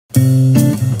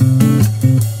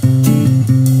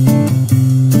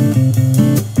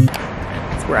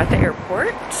the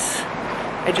airport.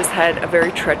 I just had a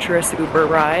very treacherous Uber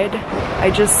ride. I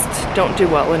just don't do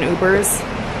well in Ubers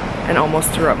and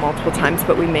almost threw up multiple times,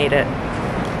 but we made it.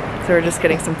 So we're just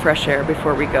getting some fresh air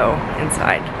before we go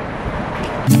inside.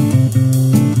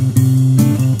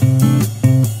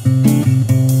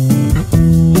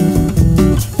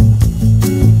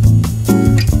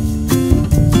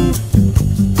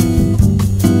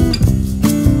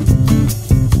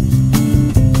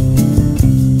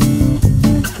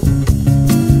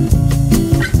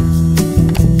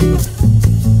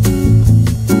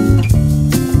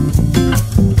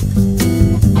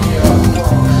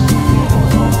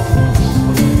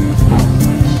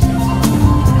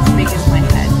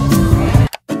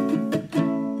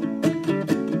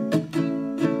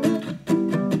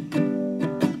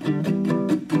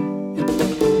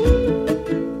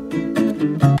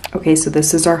 Okay, so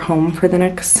this is our home for the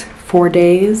next 4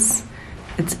 days.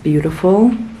 It's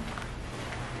beautiful.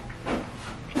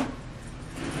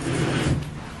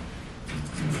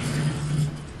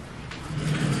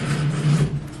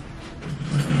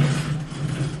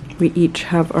 We each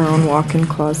have our own walk-in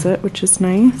closet, which is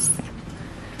nice.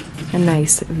 A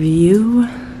nice view.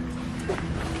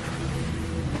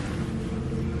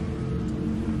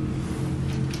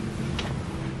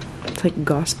 It's like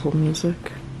gospel music.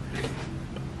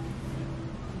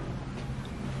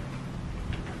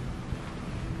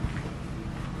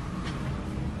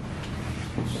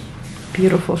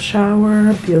 Beautiful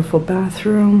shower, beautiful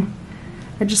bathroom.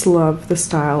 I just love the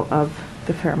style of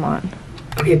the Fairmont.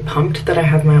 Okay, pumped that I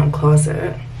have my own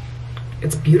closet.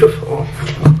 It's beautiful.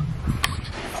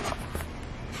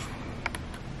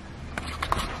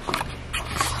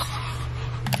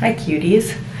 Hi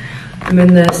cuties. I'm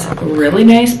in this really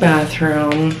nice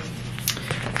bathroom.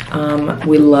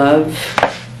 We love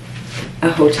a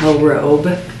hotel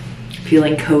robe,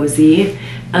 feeling cozy.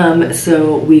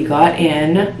 So we got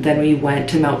in, then we went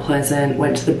to Mount Pleasant,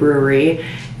 went to the brewery.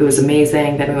 It was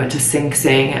amazing. Then we went to Sing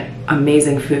Sing,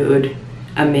 amazing food,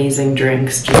 amazing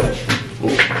drinks.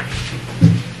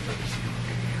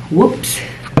 Whoops.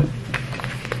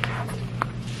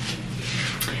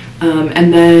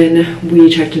 And then we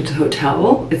checked into the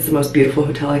hotel. It's the most beautiful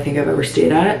hotel I think I've ever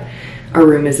stayed at. Our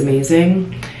room is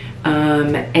amazing.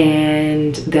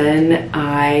 And then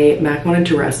Mac wanted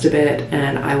to rest a bit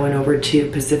and I went over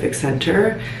to Pacific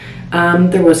Center.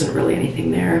 There wasn't really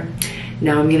anything there.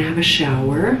 Now I'm gonna have a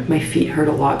shower. My feet hurt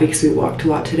a lot because we walked a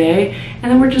lot today.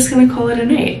 And then we're just gonna call it a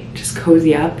night. Just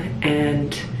cozy up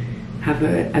and have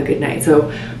a good night.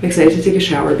 So I'm excited to take a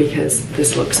shower because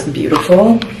this looks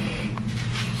beautiful.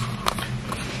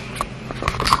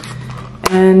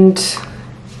 And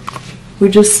we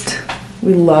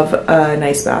love a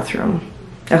nice bathroom,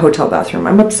 a hotel bathroom.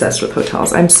 I'm obsessed with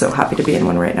hotels. I'm so happy to be in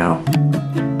one right now.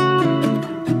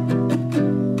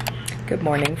 Good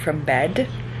morning from bed.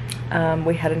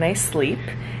 We had a nice sleep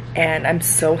and I'm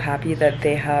so happy that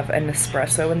they have an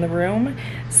espresso in the room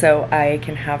so I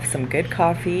can have some good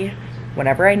coffee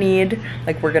whenever I need.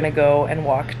 Like we're gonna go and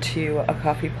walk to a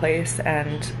coffee place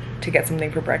and to get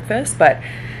something for breakfast, but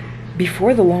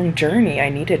before the long journey, I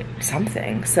needed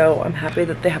something, so I'm happy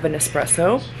that they have an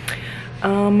espresso.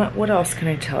 What else can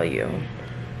I tell you?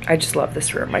 I just love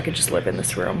this room. I could just live in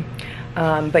this room.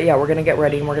 But yeah, we're gonna get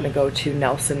ready and we're gonna go to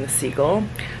Nelson the Seagull.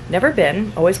 Never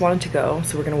been, always wanted to go,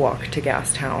 so we're gonna walk to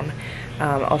Gastown.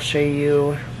 I'll show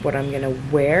you what I'm gonna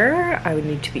wear. I would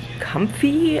need to be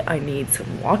comfy. I need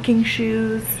some walking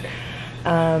shoes.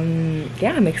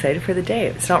 Yeah, I'm excited for the day.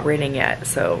 It's not raining yet,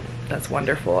 so that's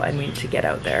wonderful. I need to get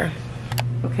out there.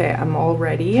 Okay, I'm all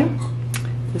ready.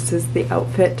 This is the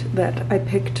outfit that I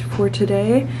picked for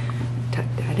today. Tuck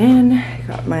that in.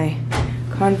 Got my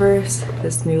Converse,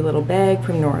 this new little bag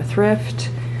from Nora Thrift.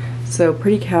 So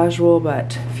pretty casual,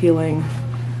 but feeling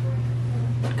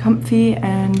comfy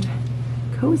and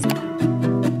cozy.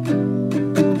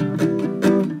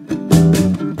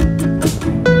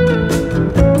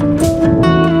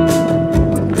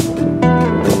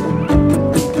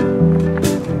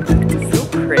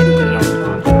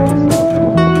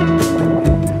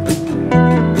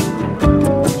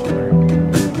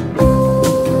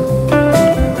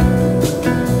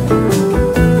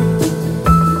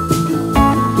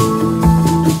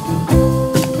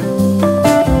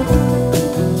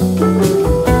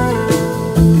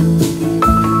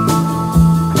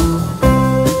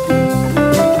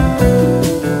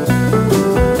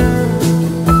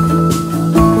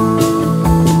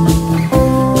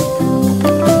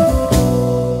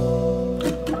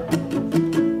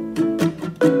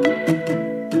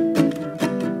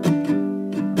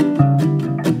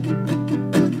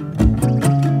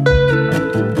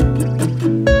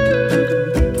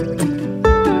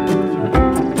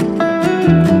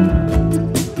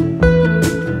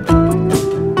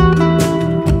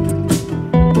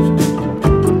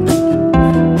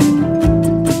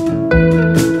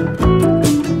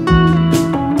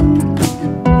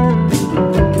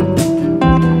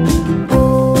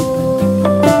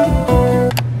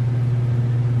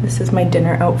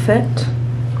 outfit.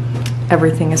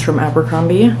 Everything is from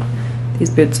Abercrombie. These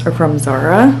boots are from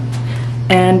Zara.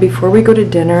 And before we go to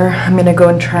dinner, I'm gonna go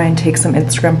and try and take some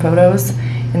Instagram photos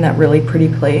in that really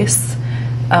pretty place.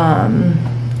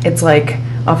 It's like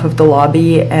off of the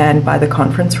lobby and by the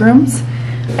conference rooms.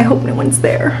 I hope no one's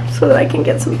there so that I can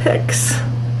get some pics.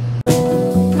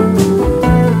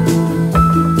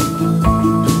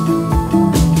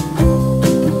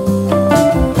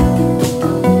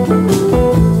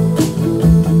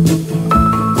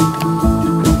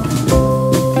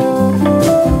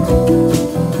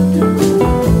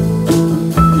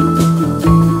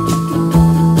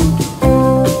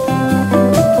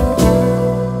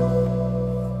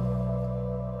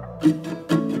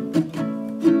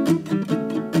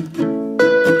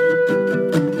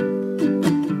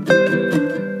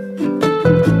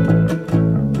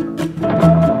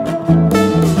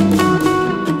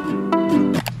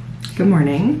 Good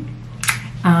morning.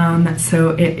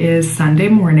 So it is Sunday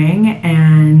morning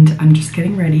and I'm just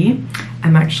getting ready.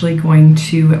 I'm actually going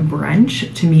to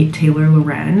brunch to meet Taylor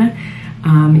Loren.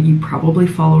 You probably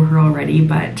follow her already,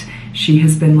 but she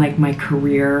has been like my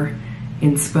career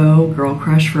inspo girl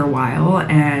crush for a while,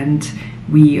 and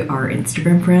we are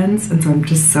Instagram friends, and so I'm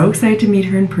just so excited to meet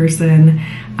her in person.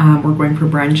 We're going for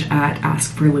brunch at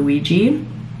Ask for Luigi.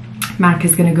 Mac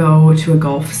is gonna go to a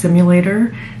golf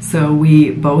simulator, so we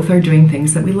both are doing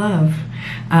things that we love.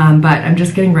 But I'm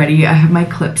just getting ready. I have my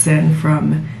clips in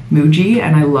from Muji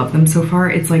and I love them so far.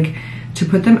 It's like to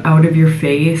put them out of your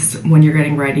face when you're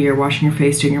getting ready or washing your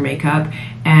face, doing your makeup,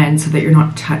 and so that you're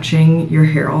not touching your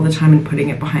hair all the time and putting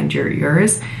it behind your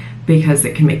ears, because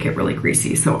it can make it really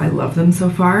greasy. So I love them so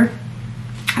far.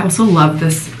 I also love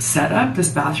this setup, this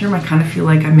bathroom. I kind of feel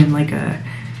like I'm in like a,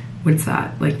 what's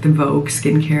that, like the Vogue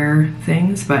skincare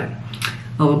things, but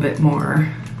a little bit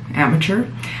more amateur.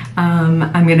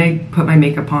 I'm gonna put my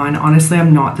makeup on. Honestly,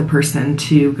 I'm not the person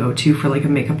to go to for like a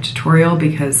makeup tutorial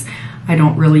because I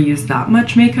don't really use that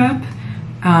much makeup,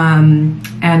 and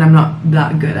I'm not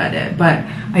that good at it, but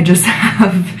I just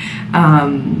have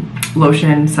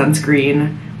lotion,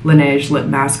 sunscreen, Laneige lip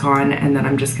mask on, and then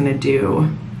I'm just gonna do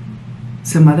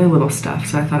some other little stuff,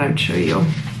 so I thought I'd show you.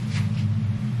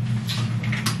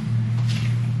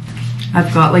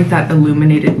 I've got like that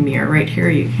illuminated mirror right here.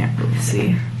 You can't really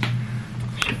see.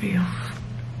 Show you.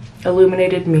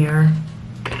 Illuminated mirror.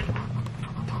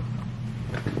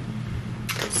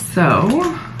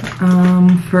 So,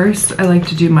 first I like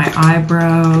to do my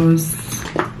eyebrows.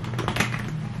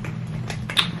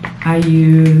 I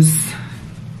use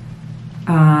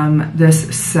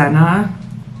this Senna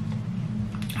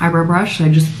eyebrow brush. I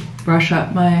just brush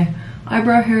up my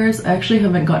eyebrow hairs. I actually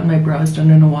haven't gotten my brows done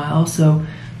in a while, so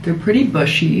they're pretty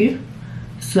bushy.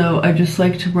 So I just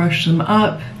like to brush them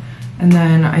up, and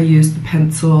then I use the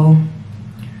pencil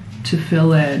to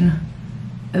fill in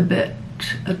a bit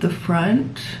at the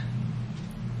front,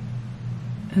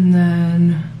 and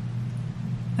then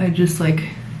I just like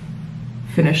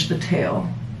finish the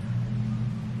tail.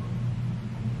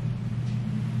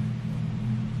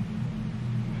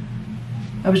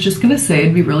 I was just gonna say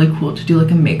it'd be really cool to do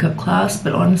like a makeup class,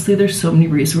 but honestly there's so many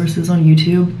resources on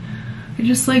YouTube. I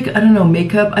just like, I don't know,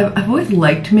 makeup, I've always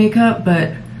liked makeup,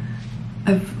 but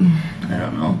I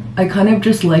don't know, I kind of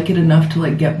just like it enough to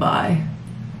like get by.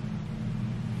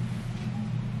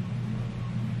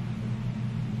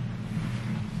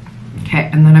 Okay,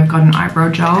 and then I've got an eyebrow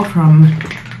gel from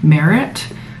Merit.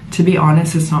 To be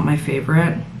honest, it's not my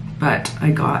favorite, but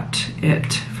I got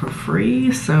it for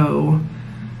free, so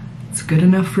it's good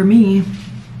enough for me.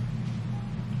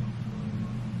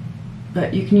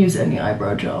 But you can use any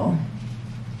eyebrow gel.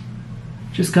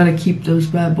 Just gotta keep those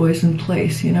bad boys in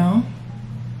place, you know?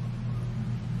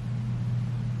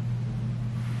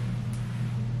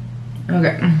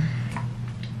 Okay.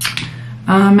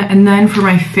 And then for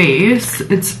my face,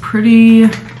 it's pretty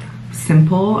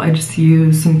simple. I just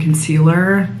use some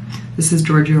concealer. This is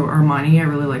Giorgio Armani. I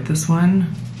really like this one.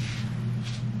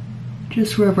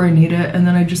 Just wherever I need it, and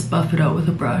then I just buff it out with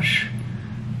a brush.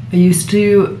 I used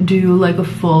to do like a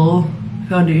full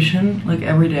foundation like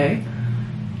every day,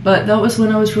 but that was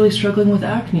when I was really struggling with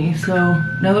acne. So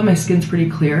now that my skin's pretty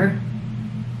clear,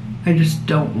 I just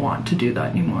don't want to do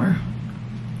that anymore.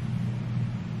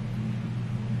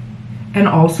 And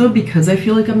also because I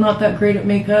feel like I'm not that great at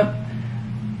makeup,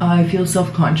 I feel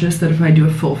self-conscious that if I do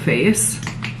a full face,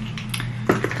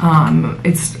 I'm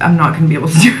not gonna be able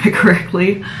to do it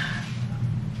correctly.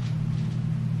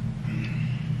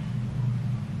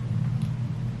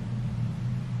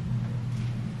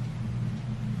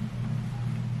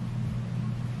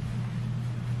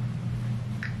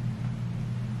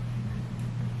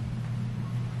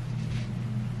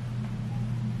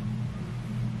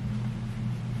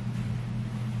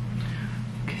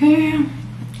 Okay,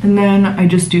 and then I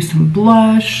just do some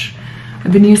blush.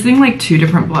 I've been using like 2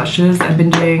 different blushes. I've been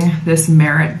doing this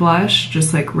Merit blush,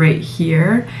 just like right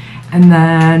here, and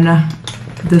then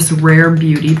this Rare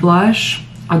Beauty blush.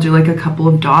 I'll do like a couple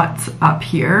of dots up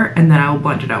here, and then I'll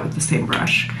blend it out with the same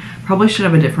brush. Probably should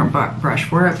have a different brush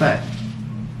for it, but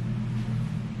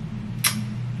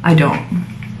I don't,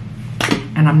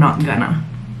 and I'm not gonna.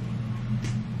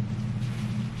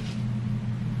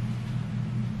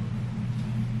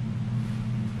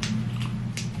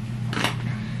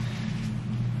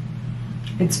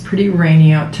 It's pretty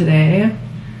rainy out today,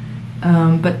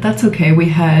 but that's okay. We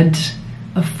had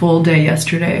a full day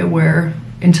yesterday where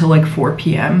until like 4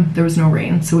 p.m. there was no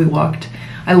rain, so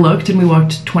I looked and we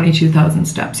walked 22,000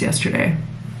 steps yesterday.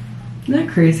 Isn't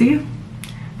that crazy?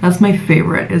 That's my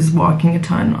favorite, is walking a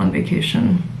ton on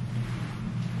vacation.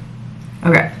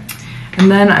 Okay, and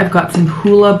then I've got some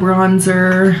Hoola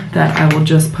bronzer that I will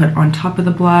just put on top of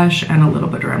the blush and a little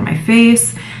bit around my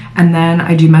face, and then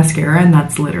I do mascara, and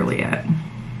that's literally it.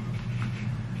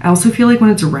 I also feel like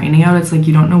when it's raining out, it's like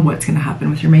you don't know what's gonna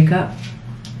happen with your makeup.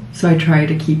 So I try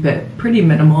to keep it pretty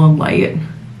minimal and light.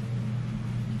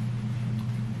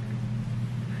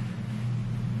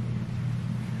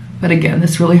 But again,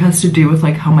 this really has to do with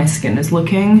like how my skin is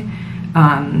looking.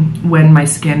 When my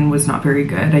skin was not very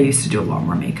good, I used to do a lot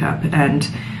more makeup, and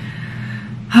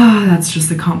that's just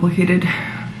a complicated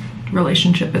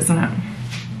relationship, isn't it?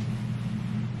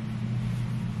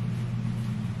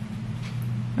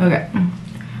 Okay.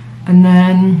 And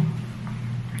then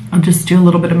I'll just do a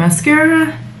little bit of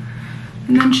mascara,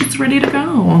 and then she's ready to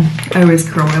go. I always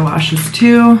curl my lashes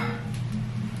too.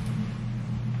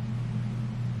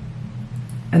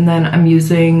 And then I'm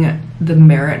using the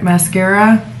Merit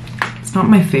mascara. It's not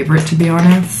my favorite, to be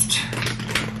honest,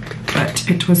 but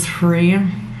it was free. I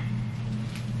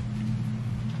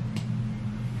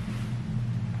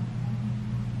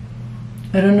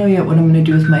don't know yet what I'm gonna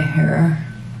do with my hair,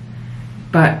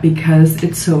 but because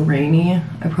it's so rainy,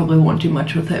 I probably won't do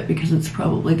much with it because it's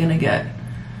probably gonna get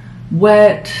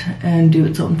wet and do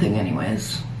its own thing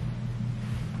anyways.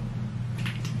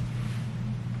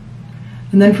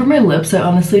 And then for my lips, I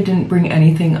honestly didn't bring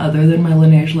anything other than my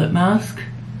Laneige lip mask.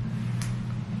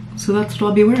 So that's what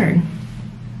I'll be wearing.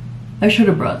 I should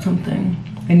have brought something.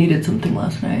 I needed something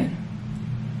last night,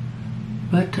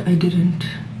 but I didn't.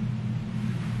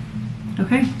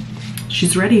 Okay,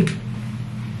 she's ready.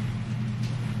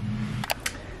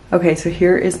 Okay, so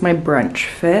here is my brunch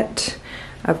fit.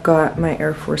 I've got my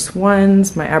Air Force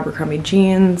Ones, my Abercrombie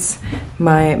jeans,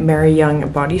 my Mary Young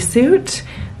bodysuit,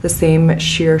 the same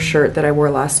sheer shirt that I wore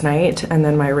last night, and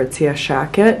then my Aritzia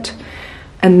jacket.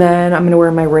 And then I'm gonna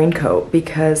wear my raincoat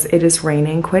because it is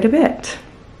raining quite a bit.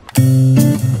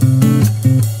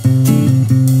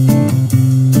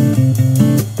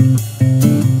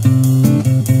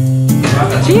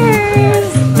 Cheers!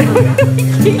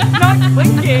 Keep not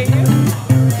clinking.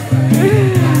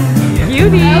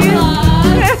 Beauty!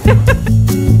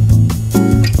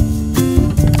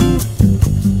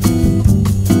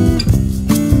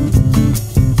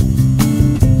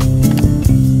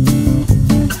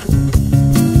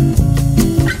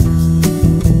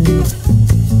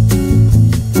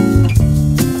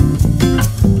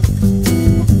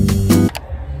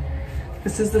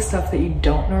 This is the stuff that you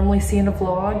don't normally see in a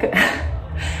vlog,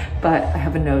 but I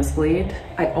have a nosebleed.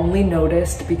 I only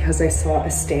noticed because I saw a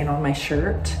stain on my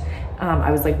shirt.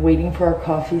 I was like waiting for our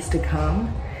coffees to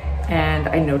come, and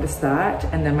I noticed that,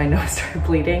 and then my nose started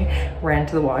bleeding, ran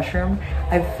to the washroom.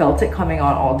 I've felt it coming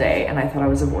on all day, and I thought I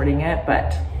was avoiding it,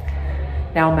 but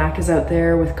now Mac is out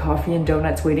there with coffee and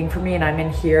donuts waiting for me, and I'm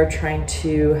in here trying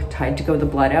to Tide to go the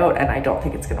blood out, and I don't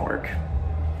think it's gonna work.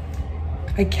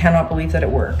 I cannot believe that it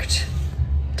worked.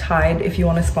 Tide, if you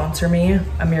want to sponsor me,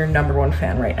 I'm your #1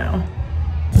 fan right now.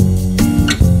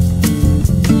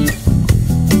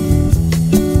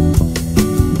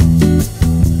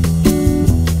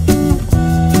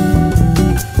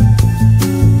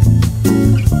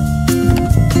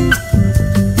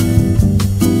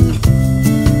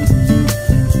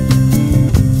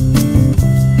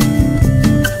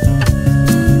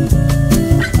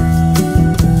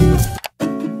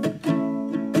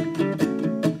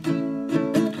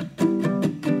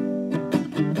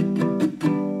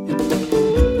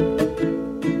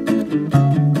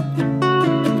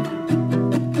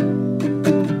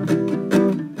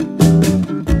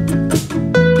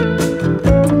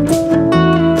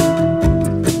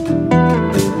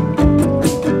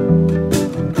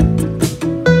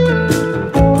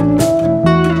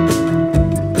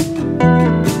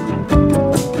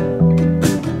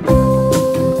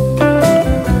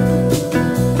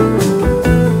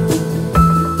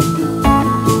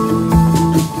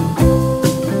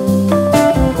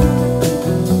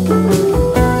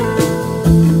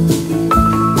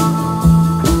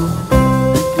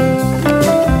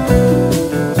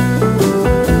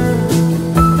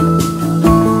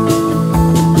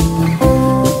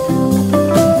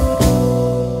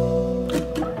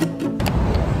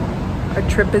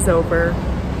 trip is over,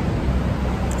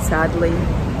 sadly,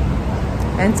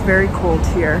 and it's very cold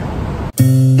here.